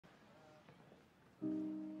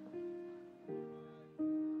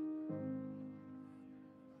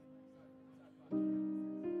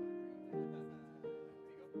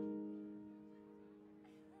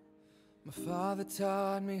My father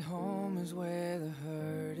taught me home is where the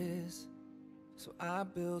hurt is. So I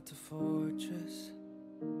built a fortress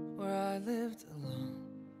where I lived alone.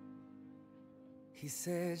 He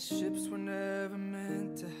said ships were never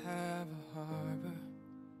meant to have a harbor.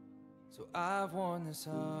 So I've worn this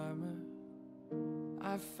armor,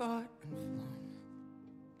 I've fought and flown.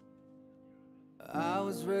 I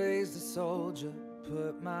was raised a soldier,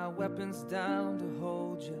 put my weapons down to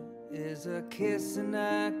hold you. Is a kiss an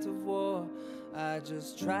act of war? I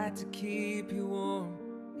just tried to keep you warm,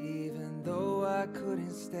 even though I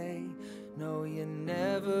couldn't stay. No, you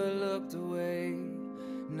never looked away.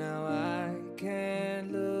 Now I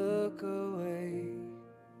can't look away.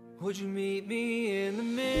 Would you meet me in the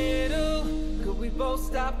middle? Could we both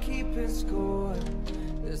stop keeping score?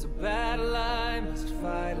 There's a battle I must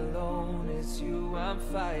fight alone. It's you I'm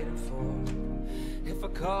fighting for. If I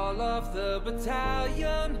call off the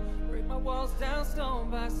battalion, break my walls down stone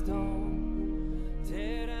by stone,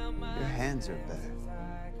 tear down my... Your hands are better.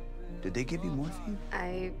 Did they give you morphine?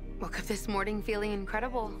 I woke up this morning feeling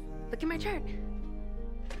incredible. Look at my chart.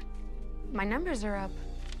 My numbers are up.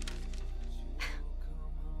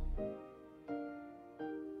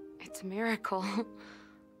 It's a miracle.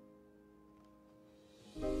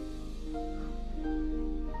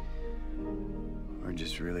 Or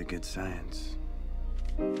just really good science?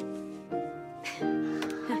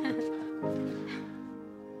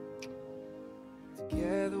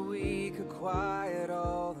 Together we could quiet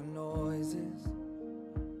all the noises,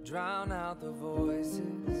 drown out the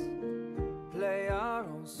voices, play our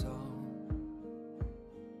own song.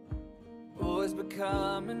 Boys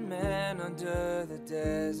becoming men under the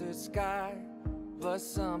desert sky, but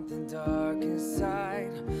something dark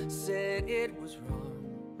inside said it was wrong.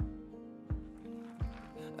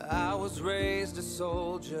 I was raised a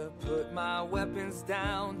soldier, put my weapons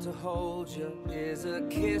down to hold you. Is a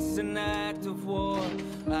kiss an act of war?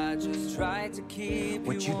 I just tried to keep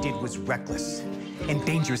What you you did was reckless and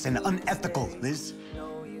dangerous and unethical, Liz.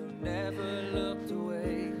 No, you never looked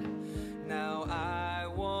away. Now I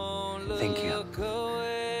won't look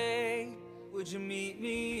away. Would you meet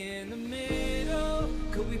me in the middle?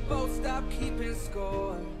 Could we both stop keeping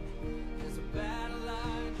score? There's a battle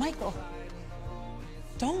line. Michael,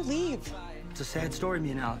 don't leave. It's a sad story,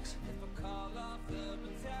 me and Alex.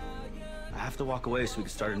 I have to walk away so we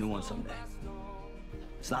can start a new one someday.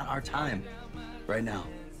 It's not our time right now.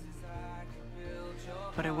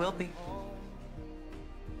 But it will be.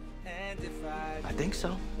 I think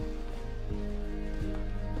so.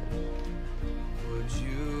 Would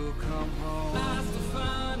you come home? I still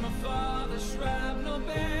find my father's shrapnel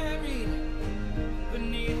buried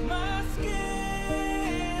beneath my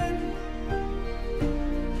skin.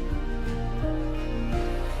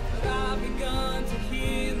 But I've begun to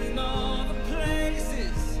heal in all the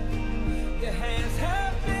places your hands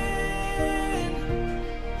have been.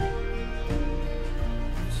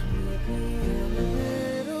 Would you meet me in the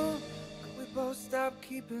middle? Could we both stop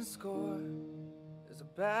keeping score? There's a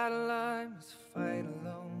battle I must fight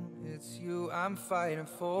alone. It's you I'm fighting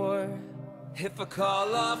for. If I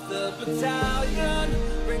call off the battalion,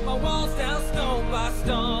 break my walls down stone by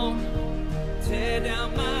stone, tear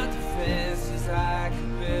down my defenses, I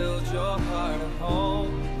can build your heart a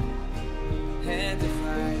home. And if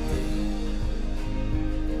I did,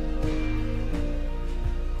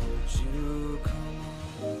 would you come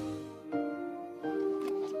home?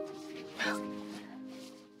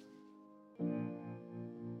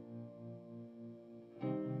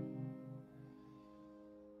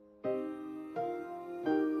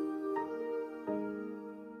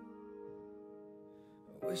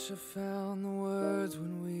 Wish I found the words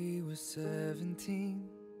when we were 17.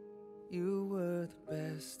 You were the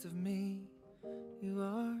best of me. You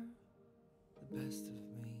are the best of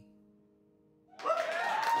me.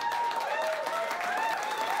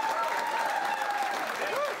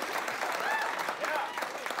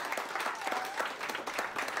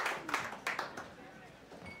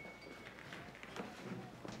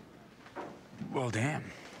 Well, damn.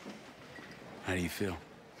 How do you feel?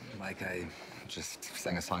 Like I just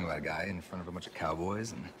sang a song about a guy in front of a bunch of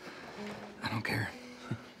cowboys, and I don't care.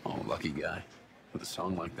 Oh, lucky guy. With a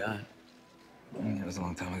song like that. It was a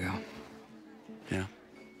long time ago. Yeah?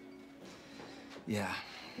 Yeah.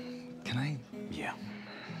 Can I? Yeah.